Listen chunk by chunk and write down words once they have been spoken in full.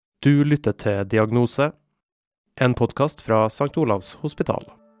Du lytter til Diagnose, en podcast fra St. Olavs hospital.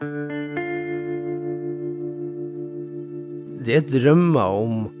 Det drømmer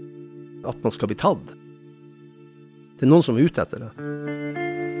om at man skal bli tatt. Det noen som ute etter det.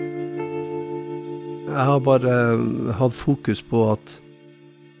 Jeg har bare hatt fokus på at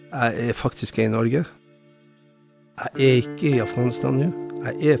jeg faktisk i Norge. Jeg ikke i Afghanistan nå.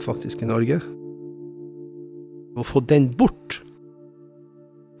 Jeg faktisk i Norge. Å få den bort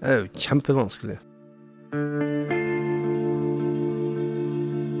jo kjempevanskelig.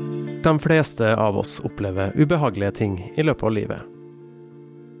 De fleste av oss opplever ubehagelige ting i løpet av livet.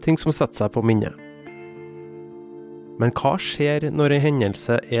 Ting som setter seg på minnet. Men hva skjer når en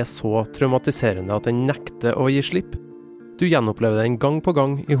hendelse er så traumatiserende at den nekter å gi slipp? Du gjenopplever den gang på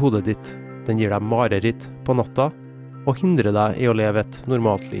gang i hodet ditt. Den gir deg mareritt på natta og hindrer deg i å leve et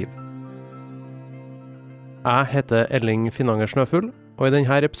normalt liv. Jeg heter Elling Finanger Snøfull, og i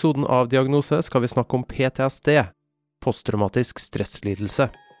denne episoden av Diagnose skal vi snakke om PTSD, posttraumatisk stresslidelse.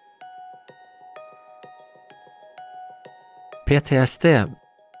 PTSD,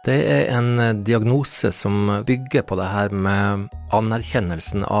 det er en diagnose som bygger på det her med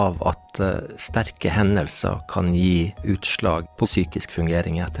anerkjennelsen av at sterke hendelser kan gi utslag på psykisk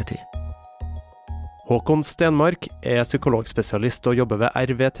fungering i ettertid. Håkon Stenmark er psykologspesialist og jobber ved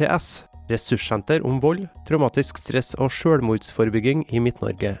RVTS, Ressurssenter om vold, traumatisk stress og selvmordsforebygging i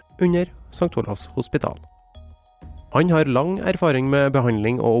Midt-Norge under St. Olavs hospital. Han har lang erfaring med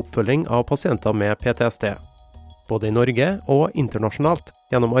behandling og oppfølging av pasienter med PTSD, både i Norge og internasjonalt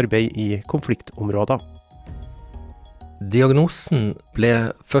gjennom arbeid i konfliktområder. Diagnosen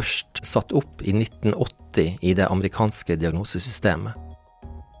ble først satt opp i 1980 i det amerikanske diagnosesystemet.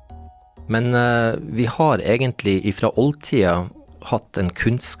 Men vi har egentlig ifra oldtida hatt en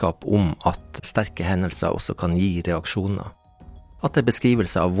kunnskap om at sterke hendelser også kan gi reaksjoner. At det er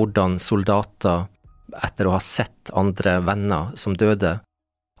beskrivelse av hvordan soldater, etter å ha sett andre venner som døde,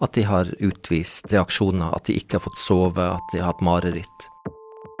 at de har utvist reaksjoner, at de ikke har fått sove, at de har hatt mareritt.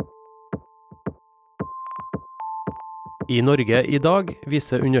 I Norge i dag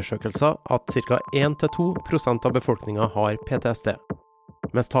viser undersøkelser at ca. 1-2% av befolkningen har PTSD,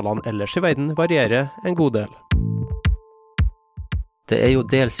 mens tallene ellers i verden varierer en god del. Det er jo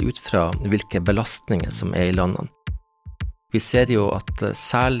dels ut fra hvilke belastninger som er i landene. Vi ser jo at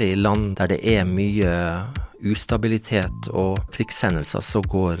særlig i land der det er mye ustabilitet og krigshendelser, så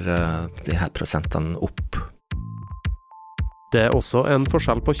går de her prosentene opp. Det er også en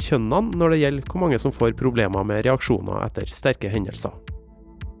forskjell på kjønnene når det gjelder hvor mange som får problemer med reaksjoner etter sterke hendelser.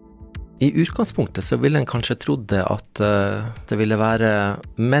 I utgangspunktet så ville en kanskje trodd at det ville være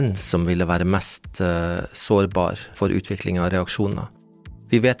menn som ville være mest sårbar for utvikling av reaksjoner.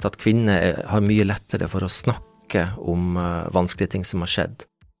 Vi vet at kvinner har mye lettere for å snakke om vanskelige ting som har skjedd.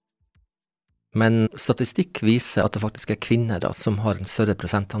 Men statistikk viser at det faktisk er kvinner da, som har en større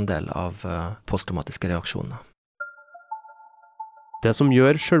prosentandel av posttraumatiske reaksjoner. Det som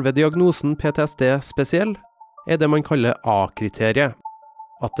gjør selve diagnosen PTSD spesiell, er det man kaller A-kriteriet.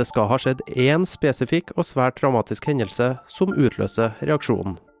 At det skal ha skjedd en spesifikk og svært dramatisk hendelse som utløser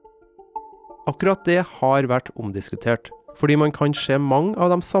reaksjonen. Akkurat det har vært omdiskutert, fordi man kan se mange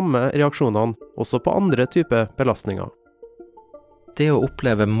av de samme reaksjonene også på andre typer belastninger. Det å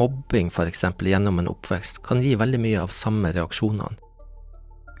oppleve mobbing for eksempel gjennom en oppvekst kan gi veldig mye av samme reaksjonene,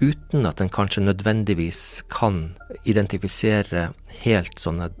 uten at en kanskje nødvendigvis kan identifisere helt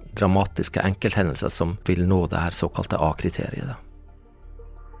sånne dramatiske enkelthendelser som vil nå det her såkalte A-kriteriet.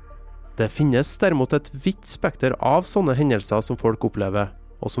 Det finnes derimot et vidt spekter av sånne hendelser som folk opplever,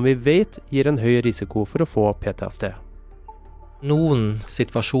 og som vi vet gir en høy risiko for å få PTSD. Noen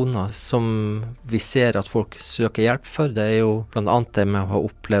situasjoner som vi ser at folk søker hjelp for, det er jo blant annet det med å ha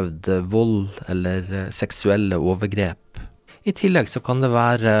opplevd vold eller seksuelle overgrep. I tillegg så kan det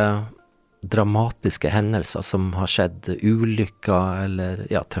være dramatiske hendelser som har skjedd, ulykker eller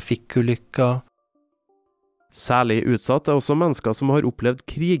trafikkulykker. Særlig utsatt er også mennesker som har opplevd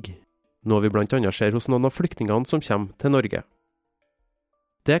krig, noe vi blant annet ser hos noen av flyktningene som kommer til Norge.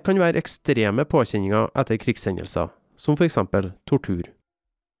 Det kan være ekstreme påkjenninger etter krigshendelser, som for eksempel tortur.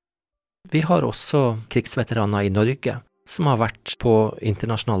 Vi har også krigsveteraner i Norge som har vært på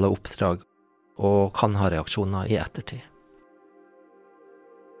internasjonale oppdrag og kan ha reaksjoner i ettertid.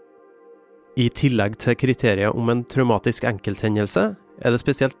 I tillegg til kriteriet om en traumatisk enkelthendelse, er det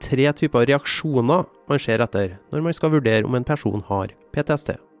spesielt 3 typer reaksjoner man ser etter når man skal vurdere om en person har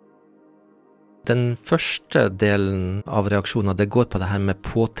PTSD. Den første delen av reaksjoner, det går på det her med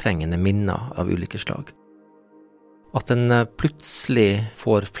påtrengende minner av ulike slag. At en plutselig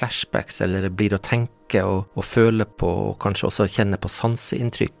får flashbacks eller blir å tenke tenke og føle på, og kanskje også kjenne på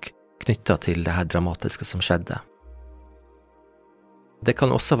sanseinntrykk knyttet til det her dramatiske som skjedde. Det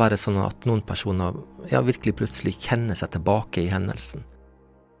kan også være sånn at noen personer virkelig plutselig kjenner seg tilbake i hendelsen.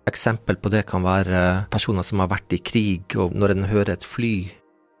 Eksempel på det kan være personer som har vært i krig, og når en hører et fly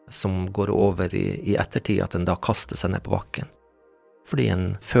som går over i ettertid, at en da kaster seg ned på bakken, fordi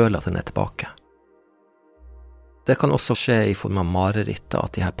en føler at en er tilbake. Det kan også skje i form av mareritt,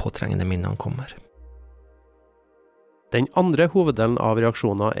 at de her påtrengende minnene kommer. Den andre hoveddelen av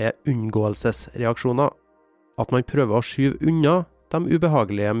reaksjoner er unngåelsesreaksjoner, at man prøver å skyve unna de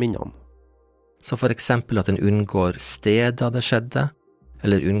ubehagelige minnene. Så for eksempel at en unngår steder det skjedde,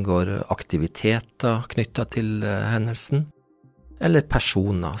 eller unngår aktiviteter knyttet til hendelsen, eller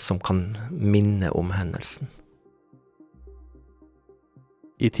personer som kan minne om hendelsen.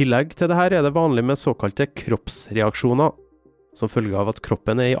 I tillegg til dette er det vanlig med såkalte kroppsreaksjoner, som følge av at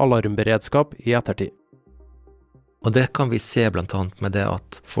kroppen er i alarmberedskap i ettertid. Og det kan vi se blant annet med det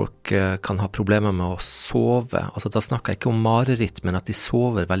at folk kan ha problemer med å sove. Altså da snakker jeg ikke om mareritt, men at de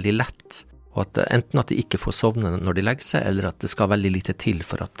sover veldig lett. Og at enten at de ikke får sovne når de legger seg, eller at det skal veldig lite til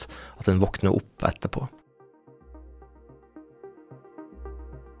for at den våkner opp etterpå.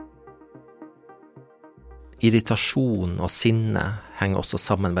 Irritasjon og sinne henger også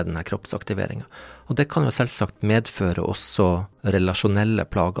sammen med denne kroppsaktiveringen. Og det kan jo selvsagt medføre også relasjonelle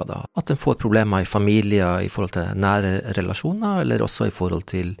plager da. At en får problemer i familier i forhold til nære relasjoner, eller også i forhold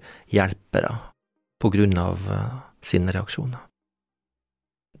til hjelpere på grunn av sine reaksjoner.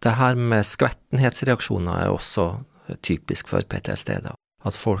 Det her med skvettenhetsreaksjoner er også typisk for PTSD da.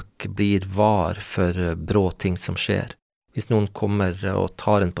 At folk blir var for brå ting som skjer. Hvis noen kommer og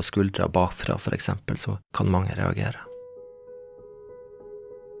tar en på skuldra bakfra for eksempel, så kan mange reagere.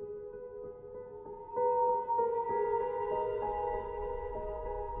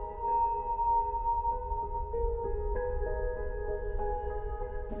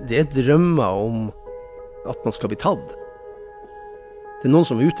 Det er drømmer om at man skal bli tatt. Det er noen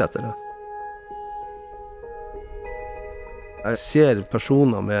som er ute etter det. Jeg ser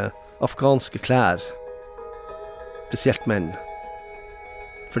personer med afghanske klær, spesielt menn.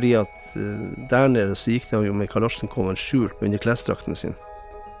 Fordi at der nede så gikk de jo med Kalasjnikoven skjult under klesdrakten sin.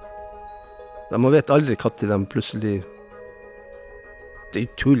 Man vet aldri hva til de plutselig... Det er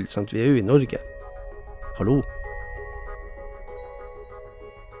jo tull, sant? Vi er jo i Norge. Hallo?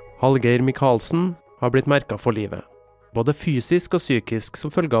 Hallgeir Michaelsen har blitt merket for livet, både fysisk og psykisk som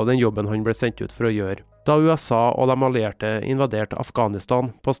følge av den jobben han ble sendt ut for å gjøre, da USA og de allierte invaderte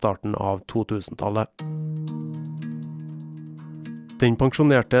Afghanistan på starten av 2000-tallet. Den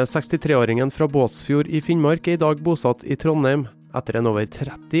pensjonerte 63-åringen fra Båtsfjord i Finnmark er i dag bosatt i Trondheim etter en over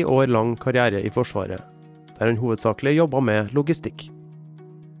 30 år lang karriere i Forsvaret, der han hovedsakelig jobbet med logistikk.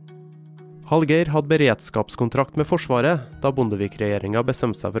 Hallgeir hadde beredskapskontrakt med Forsvaret da Bondevik-regjeringen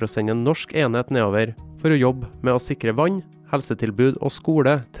bestemte seg for å sende en norsk enhet nedover for å jobbe med å sikre vann, helsetilbud og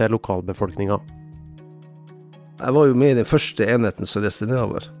skole til lokalbefolkningen. Jeg var jo med i den første enheten som reiste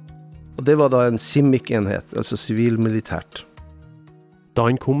nedover. Og det var da en SIMIK-enhet, altså sivilmilitært. Da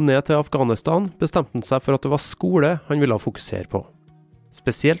han kom ned til Afghanistan, bestemte han seg for at det var skole han ville fokusere på.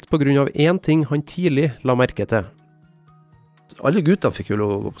 Spesielt på grunn av en ting han tidlig la merke til. Alle guttene fikk jo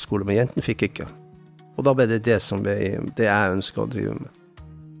lov å gå på skole, men jentene fikk ikke. Og da ble det det som ble det jeg ønsket å drive med.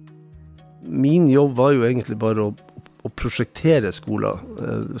 Min jobb var jo egentlig bare å prosjektere skoler,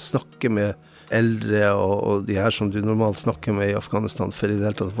 snakke med eldre og de her som du normalt snakker med i Afghanistan for i det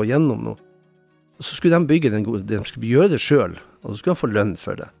hele tatt å få gjennom noe. Og så skulle de bygge de skulle gjøre det selv, og så skulle de få lønn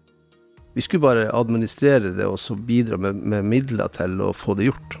for det. Vi skulle bare administrere det og så bidra med midler til å få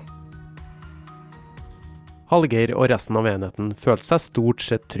det gjort. Hallgeir og resten av enheten følte seg stort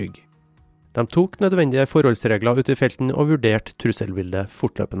sett trygg. De tok nødvendige forholdsregler ut i felten og vurderte trusselbildet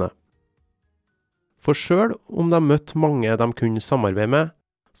fortløpende. For selv om de møtte mange de kunne samarbeide med,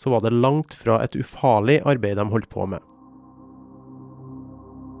 så var det langt fra et ufarlig arbeid de holdt på med.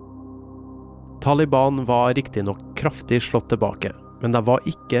 Taliban var riktig nok kraftig slått tilbake, men de var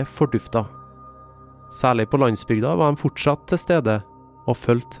ikke forduftet. Særlig på landsbygda var de fortsatt til stede og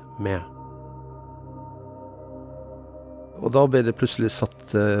fulgte med. Og da ble det plutselig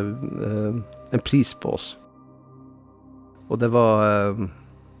satt en pris på oss. Og det var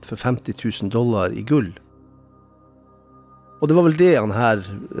for $50,000 i gull. Og det var vel det han her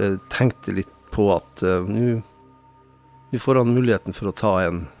tenkte litt på, at nå får han muligheten for å ta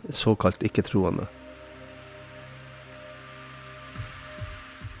en såkalt ikke-troende.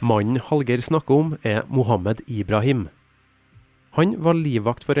 Mannen Hallgeir snakker om er Mohammed Ibrahim. Han var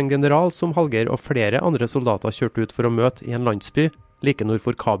livvakt for en general som Hallgeir og flere andre soldater kjørte ut for å møte i en landsby like nord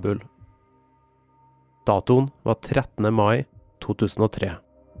for Kabul. Datoen var 13. mai 2003.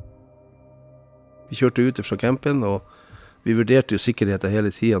 Vi kjørte ut fra campen, og vi vurderte jo sikkerheten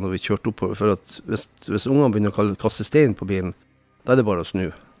hele tiden når vi kjørte oppover, for at hvis ungene begynner å kaste stein på bilen, da er det bare å snu.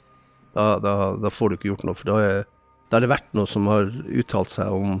 Da får du ikke gjort noe, for da er det vært noe som har uttalt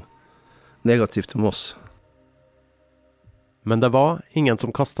seg om negativt om oss. Men det var ingen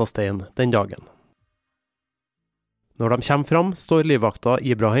som kastet stein den dagen. Når de kommer fram, står livvakta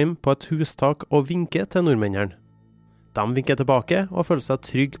Ibrahim på et hustak og vinker til nordmennene. De vinker tilbake og føler seg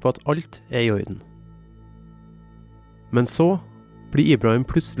trygge på at alt er i orden. Men så blir Ibrahim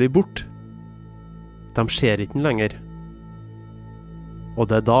plutselig bort. De ser ikke den lenger. Og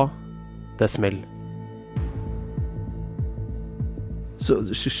det er da det smeller. Så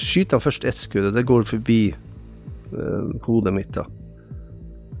skyter han først ett skudd, og det går forbi hodet mitt da.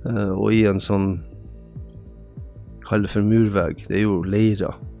 Og i en sånn, kall det for murvegg, det er jo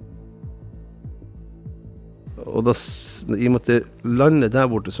leira. Og da, i og med at det lander der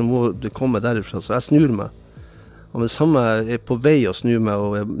borte, så må det komme derifra, så jeg snur meg. Og med det samme jeg er på vei å snu meg,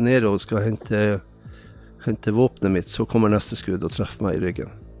 og jeg er nede og skal hente våpnet mitt, så kommer neste skudd og treffer meg i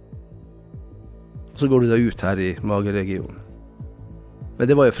ryggen. Og så går du da ut her i mageregionen. Men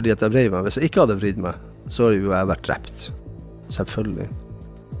det var jo fordi at jeg vred meg. Hvis jeg ikke hadde vridd meg, så hadde jo jeg vært drept. Selvfølgelig.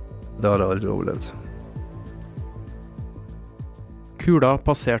 Det har jeg aldri overlevd. Kula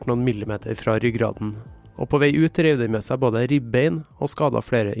passerte noen millimeter fra ryggraden, og på vei ut rev de med seg både ribbein og skadet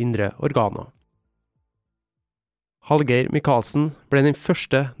flere indre organer. Hallgeir Michaelsen ble den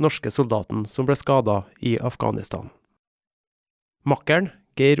første norske soldaten som ble skadet i Afghanistan. Makkeren,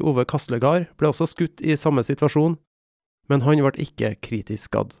 Geir Ove Kaslegard, ble også skutt i samme situasjon, men han ble ikke kritisk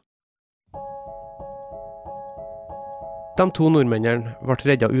skadd. De to nordmennene ble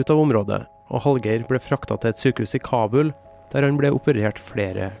reddet ut av området, og Hallgeir ble fraktet til et sykehus i Kabul, der han ble operert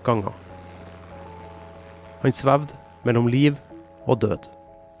flere ganger. Han svevde mellom liv og død.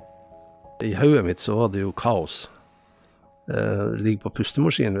 I hodet mitt så var det jo kaos. Ligger på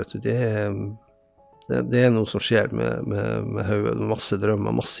pustemaskinen, vet du. Det er noe som skjer med hodet. Masse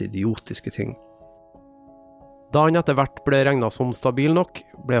drømmer, masse idiotiske ting. Da han etter hvert ble regnet som stabil nok,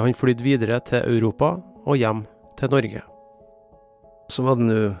 ble han flydd videre til Europa og hjem til Norge. Så var det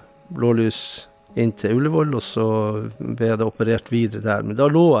nå blålys inn til Ullevål, og så ble det operert videre der. Men da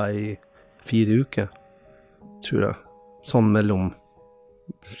lå jeg i 4 uker, tror jeg. Sånn mellom,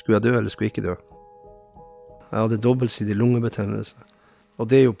 skulle jeg dø eller skulle jeg ikke dø? Jeg hadde dobbeltsidig lungebetennelse. Og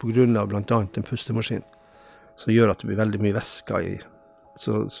det er jo på grunn av blant annet en pustemaskin, som gjør at det blir veldig mye væske i.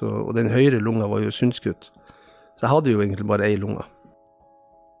 Og den høyre lunga var jo sundskutt. Så jeg hadde jo egentlig bare en lunge.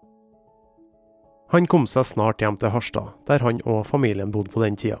 Han kom seg snart hjem til Harstad, der han og familien bodde på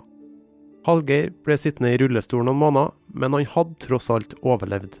den tida. Hallgeir ble sittende i rullestol noen måneder, men han hadde tross alt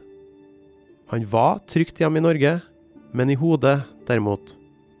overlevd. Han var trygt hjemme i Norge, men i hodet, derimot,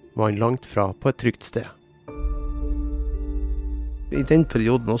 var han langt fra på et trygt sted. I den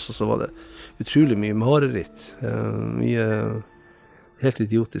perioden også så var det utrolig mye mareritt, mye helt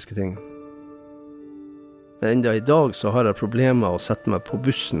idiotiske ting. Men enda i dag så har jeg problemer å sette meg på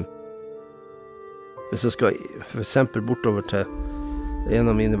bussen. Hvis jeg skal for eksempel bortover til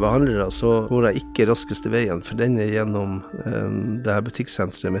en av mine behandlere, så går jeg ikke raskeste veien, for den er gjennom det her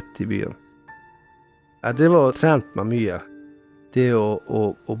butikksenteret midt i byen. Jeg drev og trent meg mye. Det å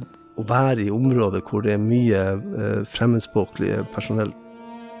være i områder hvor det er mye fremmedspråklige personell.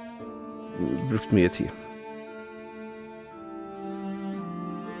 Brukt mye tid.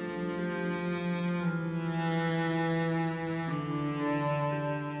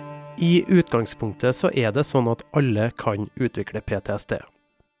 I utgangspunktet så er det sånn at alle kan utvikle PTSD.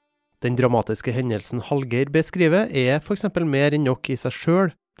 Den dramatiske hendelsen Hallgeir beskriver er for eksempel mer enn nok i seg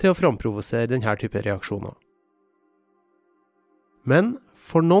selv til å framprovosere denne type reaksjoner. Men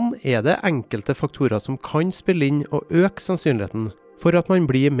for noen er det enkelte faktorer som kan spille inn og øke sannsynligheten for at man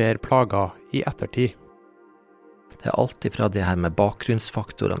blir mer plaget i ettertid. Det er alltid fra det her med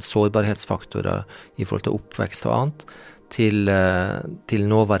bakgrunnsfaktorene, sårbarhetsfaktorer i forhold til oppvekst og annet, til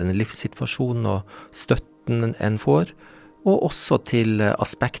nåværende livssituasjon og støtten en får, og også til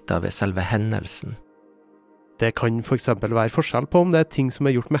aspekter ved selve hendelsen. Det kan for eksempel være forskjell på om det er ting som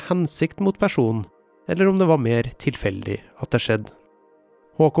er gjort med hensikt mot personen, eller om det var mer tilfeldig at det skjedde.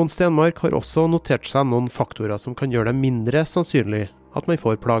 Håkon Stenmark har også notert seg noen faktorer som kan gjøre det mindre sannsynlig at man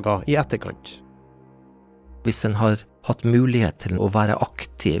får plager i etterkant. Hvis en har hatt mulighet til å være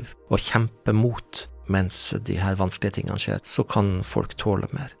aktiv og kjempe mot mens de her vanskelige tingene skjer, så kan folk tåle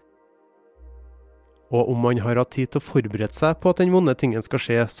mer. Og om man har hatt tid til å forberede seg på at den vonde tingen skal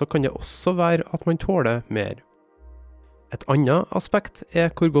skje, så kan det også være at man tåler mer. Et annet aspekt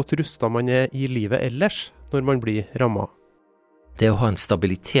hvor godt rustet man i livet ellers når man blir rammet. Det å ha en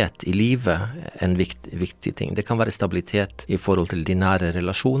stabilitet i livet er en viktig ting. Det kan være stabilitet i forhold til de nære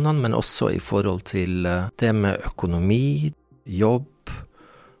relasjonene, men også i forhold til det med økonomi, jobb,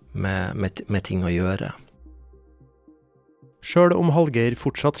 med ting å gjøre. Selv om Hallgeir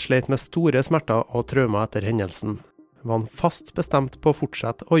fortsatt slet med store smerter og traumer etter hendelsen, var han fast bestemt på å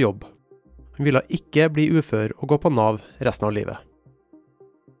fortsette å jobbe. Han ville ikke bli ufør og gå på Nav resten av livet.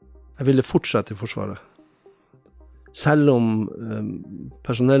 Jeg ville fortsette i Forsvaret. Selv om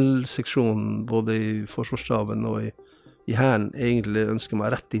personellseksjonen både i Forsvarsstaben og i Hæren egentlig ønsker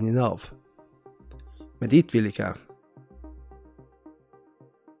meg rett inn i Nav. Men dit vil ikke jeg.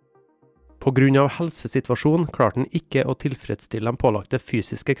 På grunn av helsesituasjonen klarte han ikke å tilfredsstille de pålagte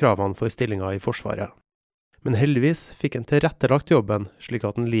fysiske kravene for stillingen i Forsvaret. Men heldigvis fikk han tilrettelagt jobben slik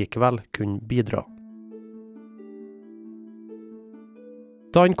at han likevel kunne bidra.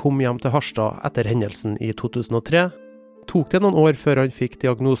 Da han kom hjem til Harstad etter hendelsen i 2003, tok det noen år før han fikk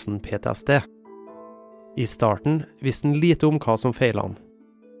diagnosen PTSD. I starten visste han lite om hva som feilet han.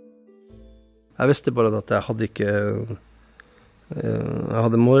 Jeg visste bare at jeg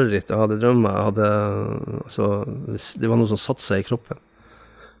hadde mareritt, jeg hadde drømmer, det var noe som satte seg i kroppen.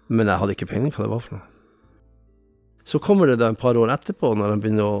 Men jeg hadde ikke peiling hva det var for noe. Så kommer det da en par år etterpå, når han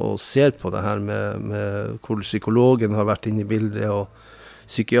begynner å se på det her med hvor psykologen har vært inne i bildet, og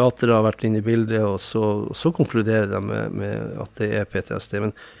psykiatere har vært inne i bildet, og så konkluderer de med at det er PTSD.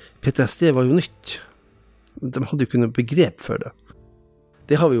 Men PTSD var jo nytt. De hadde jo ikke noe begrep for det.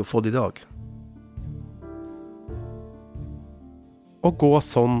 Det har vi jo fått i dag. Å gå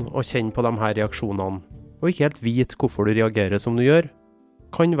sånn og kjenne på de her reaksjonene, og ikke helt vite hvorfor du reagerer som du gjør,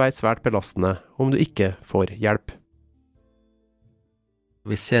 kan være svært belastende om du ikke får hjelp.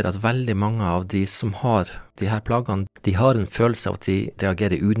 Vi ser at veldig mange av de som har de her plagene, de har en følelse av at de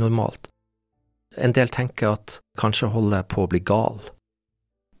reagerer unormalt. En del tenker at kanskje holder på å bli gal,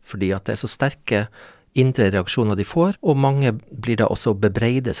 fordi at det er så sterke indre reaksjoner de får, og mange blir da også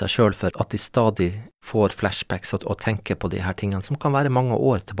bebreide seg selv for at de stadig får flashbacks og tenker på de her tingene, som kan være mange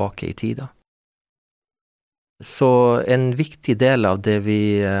år tilbake i tida. Så en viktig del av det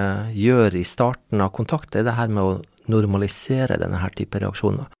vi gjør i starten av kontakt er det her med å normalisere denne her type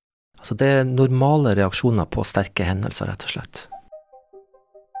reaksjoner. Altså det er normale reaksjoner på sterke hendelser, rett og slett.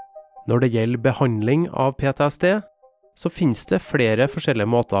 Når det gjelder behandling av PTSD, så finnes det flere forskjellige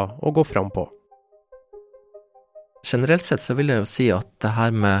måter å gå fram på. Generelt sett så vil jeg jo si at det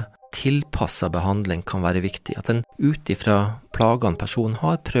her med tilpasset behandling kan være viktig. At en ut ifra plagene personen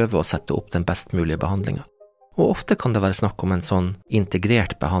har, prøver å sette opp den best mulige behandlingen. Og ofte kan det være snakk om en sånn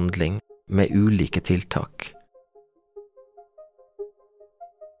integrert behandling med ulike tiltak.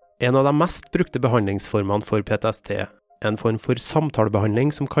 En av de mest brukte behandlingsformene for PTSD er en form for samtalebehandling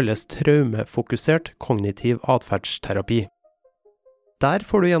som kalles traumefokusert kognitiv atferdsterapi. Der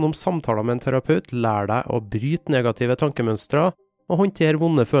får du gjennom samtaler med en terapeut lære deg å bryte negative tankemønstre og håndtere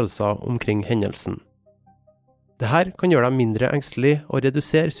vonde følelser omkring hendelsen. Dette kan gjøre deg mindre engstelig og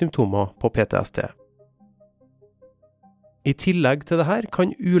redusere symptomer på PTSD. I tillegg til dette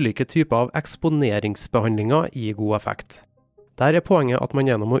kan ulike typer av eksponeringsbehandlinger gi god effekt. Der er poenget at man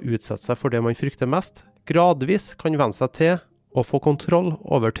gjennom å utsette seg for det man frykter mest, gradvis kan venne seg til og få kontroll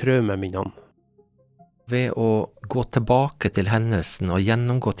over traumeminnene. Ved å gå tilbake til hendelsen og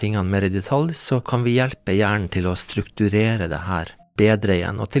gjennomgå tingene mer i detalj, så kan vi hjelpe hjernen til å strukturere det her bedre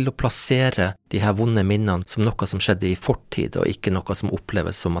igjen, og til å plassere de her vonde minnene som noe som skjedde i fortid, og ikke noe som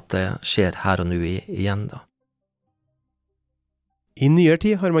oppleves som at det skjer her og nå igjen da. I nyere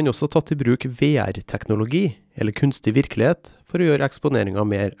tid har man også tatt i bruk VR-teknologi, eller kunstig virkelighet, for å gjøre eksponeringen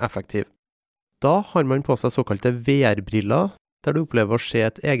mer effektiv. Da har man på seg såkalte VR-briller, der du opplever å se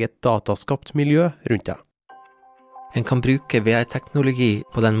et eget dataskapt miljø rundt deg. En kan bruke VR-teknologi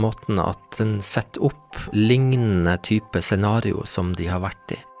på den måten at den setter opp lignende type scenario som de har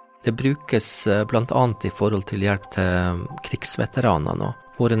vært i. Det brukes blant annet i forhold til hjelp til krigsveteraner nå,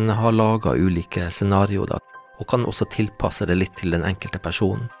 hvor en har laget ulike scenarioer, og kan også tilpasse det litt til den enkelte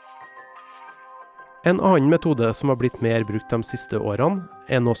personen. En annen metode som har blitt mer brukt de siste årene,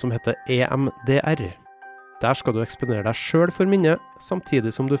 er noe som heter EMDR. Der skal du eksponere deg selv for minnet, samtidig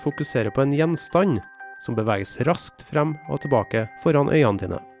som du fokuserer på en gjenstand som beveges raskt frem og tilbake foran øynene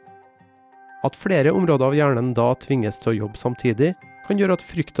dine. At flere områder av hjernen da tvinges til å jobbe samtidig, kan gjøre at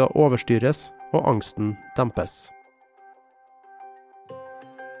frykta overstyres og angsten dempes.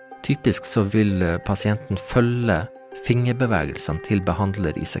 Typisk så vil pasienten følge fingerbevegelsene til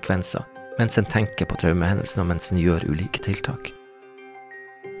behandler i sekvenser, mens en tenker på traumehendelsen og mens en gjør ulike tiltak.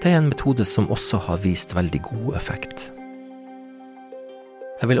 Det er en metode som også har vist veldig god effekt.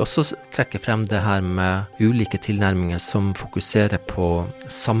 Jeg vil også trekke frem det her med ulike tilnærminger som fokuserer på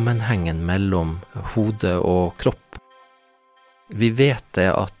sammenhengen mellom hode og kropp. Vi vet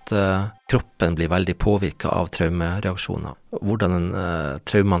det at kroppen blir veldig påvirket av traumereaksjoner, hvordan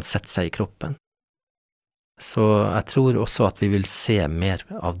traumene setter seg i kroppen. Så jeg tror også at vi vil se mer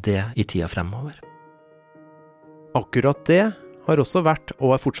av det i tida fremover. Akkurat det har også vært,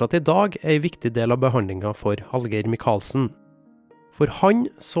 og fortsatt i dag, en viktig del av behandlingen for Hallgeir Michaelsen. For han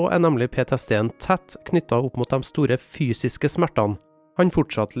så nemlig PTSD-en tett knyttet opp mot de store fysiske smertene han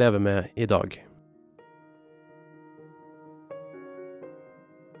fortsatt lever med i dag.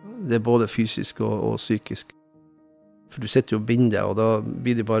 Det er både fysisk og psykisk. For du sitter jo og binder, og da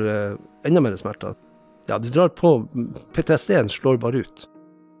blir det bare enda mer smerter. Ja, du drar på, PTSD-en slår bare ut.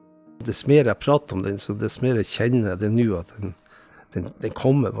 Dess mer jeg prater om den, så dess mer jeg kjenner det nå at den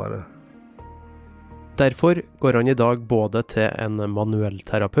kommer bare. Derfor går han i dag både til en manuell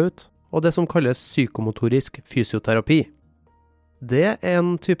terapeut og det som kalles psykomotorisk fysioterapi. Det er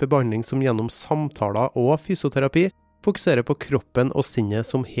en type behandling som gjennom samtaler og fysioterapi fokuserer på kroppen og sinnet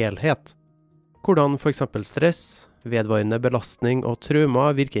som helhet. Hvordan for eksempel stress, vedvarende belastning og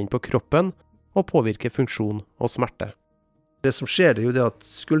traumer virker inn på kroppen og påvirker funksjon og smerte. Det som skjer, det er jo det at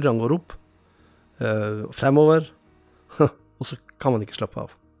skuldrene går opp, fremover, og så kan man ikke slappe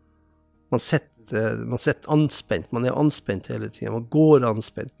av. Man sitter anspent, man er anspent hele tiden, man går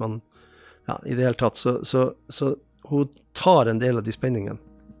anspent, i det hele tatt, så hun tar en del av de spenningene.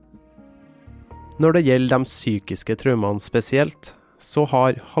 Når det gjelder de psykiske traumene spesielt, så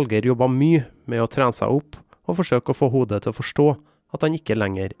har Hallgeir jobbet mye med å trene seg opp og forsøke å få hodet til å forstå at han ikke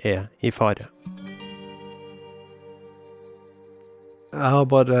lenger er i fare. Jeg har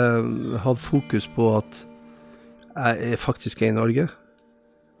bare hatt fokus på at jeg faktisk er i Norge.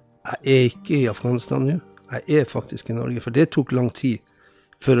 Jeg er ikke i Afghanistan nå. Jeg er faktisk i Norge, for det tok lang tid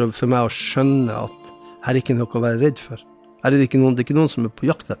for meg å skjønne at her er ikke noe å være redd for. Her er det ikke noen som er på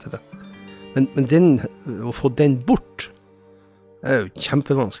jakt etter det. Men å få den bort er jo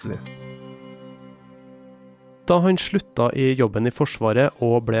kjempevanskelig. Da han sluttet i jobben i Forsvaret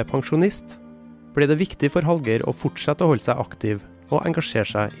og ble pensjonist, ble det viktig for Hallgeir å fortsette å holde seg aktiv og engasjere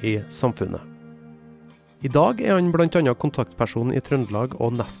seg i samfunnet. I dag er han blant annet kontaktperson i Trøndelag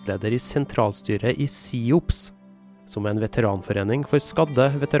og nestleder i sentralstyret i SIOPS, som er en veteranforening for skadde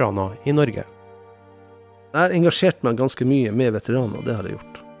veteraner i Norge. Jeg har engasjert meg ganske mye med veteraner, det har jeg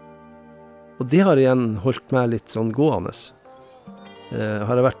gjort. Og det har igjen holdt meg litt sånn gående.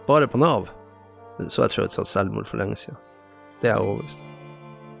 Har jeg vært bare på Nav, så jeg tror jeg har tatt selvmord for lenge siden. Det er jeg overbevist.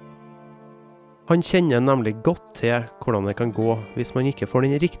 Han kjenner nemlig godt til hvordan det kan gå hvis man ikke får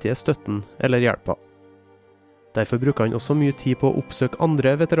den riktige støtten eller hjelpa. Derfor bruker han også mye tid på å oppsøke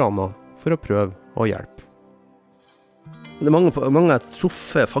andre veteraner for å prøve å hjelpe. Det er mange jeg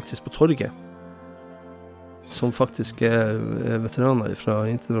truffer faktisk på torget, som faktisk er veteraner fra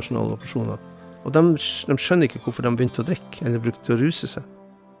internasjonale operasjoner. Og de skjønner ikke hvorfor de begynte å drikke, eller brukte å ruse seg.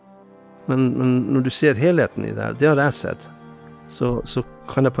 Men når du ser helheten i det her, det har jeg sett, så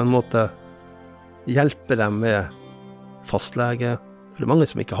kan jeg på en måte hjelpe dem med fastlege, for det er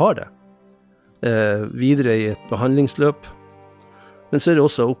mange som ikke har det, videre i et behandlingsløp. Men så er det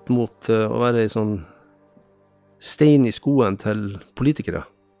også opp mot å være en sånn stein i skoen til politikere.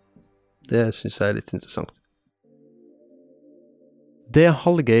 Det synes jeg er litt interessant. Det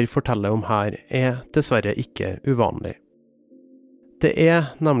Hallgeir forteller om her er dessverre ikke uvanlig. Det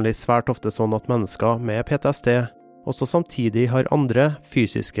er nemlig svært ofte sånn at mennesker med PTSD også samtidig har andre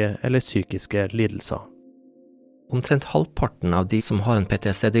fysiske eller psykiske lidelser. Omtrent halvparten av de som har en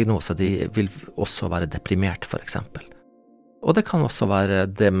PTSD-diagnose, de vil også være deprimert, for eksempel. Og det kan også være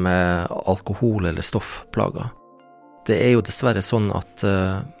det med alkohol eller stoffplager. Det er jo dessverre sånn at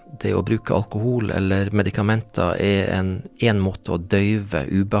det å bruke alkohol eller medikamenter er en måte å døyve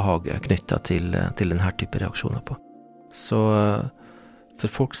ubehaget knyttet til denne type reaksjoner på. Så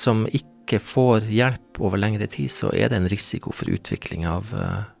for folk som ikke får hjelp over lengre tid, så er det en risiko for utvikling av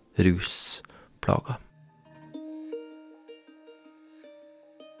rusplager.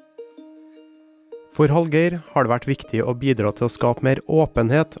 For Hallgeir har det vært viktig å bidra til å skape mer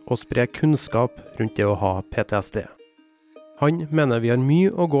åpenhet og spre kunnskap rundt det å ha PTSD. Han mener vi har mye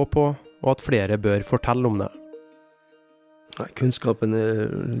å gå på, og at flere bør fortelle om det. Kunnskapen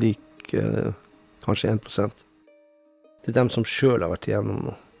er lik kanskje 1%. Det er dem som selv har vært igjennom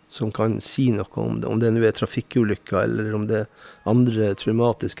noe, som kan si noe om det. Om det nå er trafikkulykker, eller om det er andre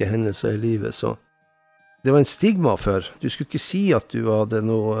traumatiske hendelser i livet, så det var en stigma før. Du skulle ikke si at du hadde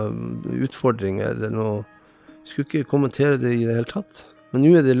noen utfordringer, eller noe. Du skulle ikke kommentere det i det hele tatt. Men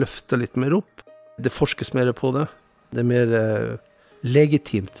nå er det løftet litt mer opp. Det forskes mer på det. Det er mer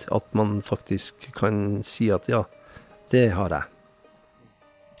legitimt at man faktisk kan si at ja, det har jeg.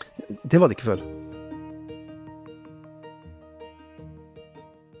 Det var det ikke før.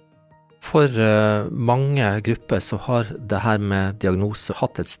 For mange grupper så har det her med diagnose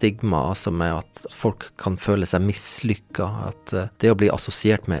hatt et stigma, altså med at folk kan føle seg mislykket, at det å bli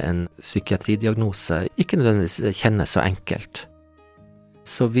assosiert med en psykiatridiagnose ikke nødvendigvis kjennes så enkelt.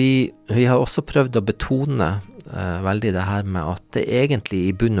 Så vi har også prøvd å betone veldig det her med at det egentlig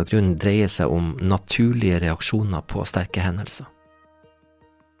i bunn og grunn dreier seg om naturlige reaksjoner på sterke hendelser.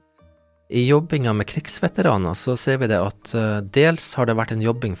 I jobbinga med krigsveteraner så ser vi det at dels har det vært en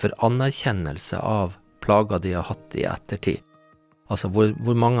jobbing for anerkjennelse av plager de har hatt i ettertid. Altså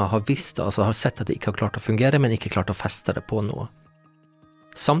hvor mange har visst, altså har sett at de ikke har klart å fungere, men ikke klart å feste det på noe.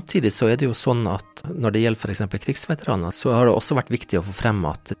 Samtidig så det jo sånn at når det gjelder for eksempel krigsveteraner, så har det også vært viktig å få frem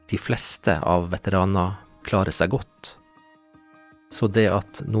at de fleste av veteraner klarer seg godt. Så det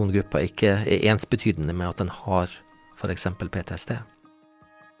at noen grupper ikke ensbetydende med at den har for eksempel PTSD.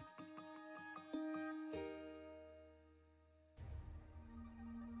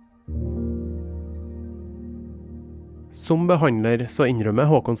 Som behandler så innrømmer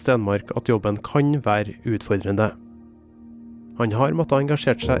Håkon Stenmark at jobben kan være utfordrende. Han har måttet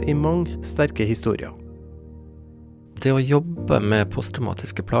engasjert seg i mange sterke historier. Det å jobbe med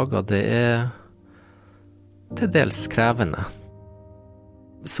posttraumatiske plager, det til dels krevende.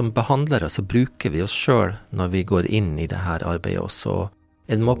 Som behandlere så bruker vi oss selv når vi går inn i det her arbeidet også.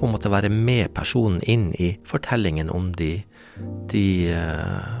 En må på en måte være med personen inn i fortellingen om de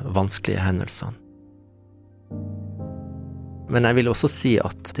vanskelige hendelsene. Men jeg vil også si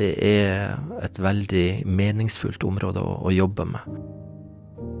at det et veldig meningsfullt område å jobbe med.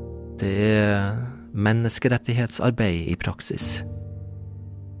 Det menneskerettighetsarbeid i praksis.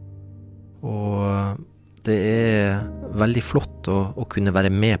 Og det veldig flott å kunne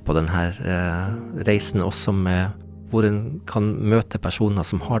være med på denne reisen også med hvor en kan møte personer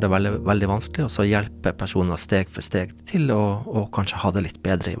som har det veldig, veldig vanskelig, og så hjelpe personer steg for steg til å kanskje ha det litt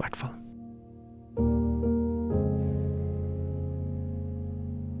bedre i hvert fall.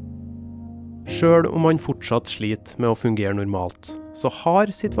 Selv om han fortsatt sliter med å fungere normalt, så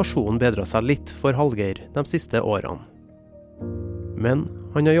har situasjonen bedret seg litt for Hallgeir de siste årene. Men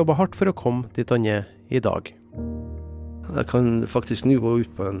han har jobbet hardt for å komme dit han i dag. Jeg kan faktisk nå gå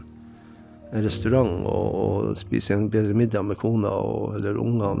ut på en restaurant og spise en bedre middag med kona eller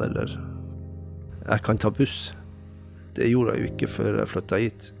ungene, eller jeg kan ta buss. Det gjorde jeg jo ikke før jeg flyttet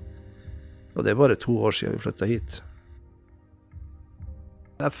hit. Og det bare 2 år siden jeg flyttet hit.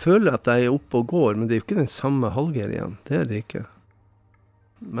 Jeg føler at jeg oppe og går, men det jo ikke den samme Hallgeir igjen. Det det ikke.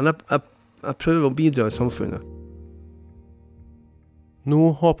 Men jeg prøver å bidra i samfunnet.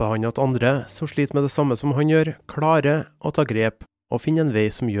 Nå håper han at andre som sliter med det samme som han gjør, klarer å ta grep og finne en vei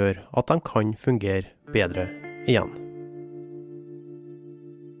som gjør at de kan fungere bedre igjen.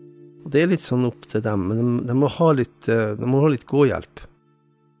 Det litt sånn opp til dem, men de må ha litt gåhjelp.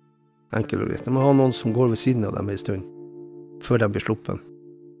 Enkelt og greit. De må ha noen som går ved siden av dem en stund, før de blir sluppen.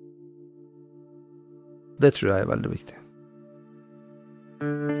 Det tror jeg veldig viktig.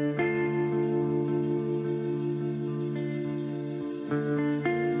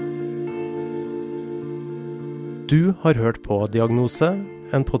 Du har hørt på Diagnose,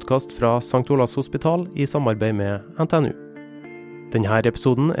 en podcast fra St. Olavs Hospital i samarbeid med NTNU. Denne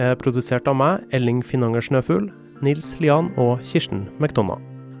episoden produsert av meg, Elling Finanger Snøfugl, Nils Lian og Kirsten McDonald.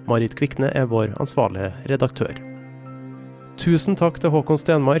 Marit Kvikne vår ansvarlige redaktør. Tusen takk til Håkon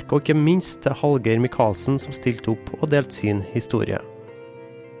Stenmark, og ikke minst til Hallgeir Michaelsen som stilte opp og delte sin historie.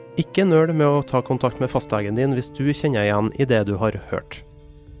 Ikke nøl med å ta kontakt med fastlegen din hvis du kjenner igjen i det du har hørt.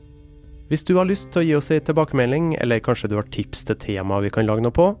 Hvis du har lyst til å gi oss en tilbakemelding, eller kanskje du har tips til tema vi kan lage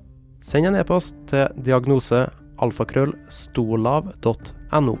noe på, send en e-post til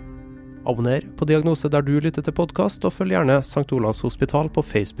diagnose@stolav.no. Abonner på Diagnose der du lytter til podcast, og følg gjerne St. Olavs Hospital på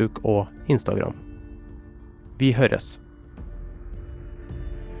Facebook og Instagram. Vi høres!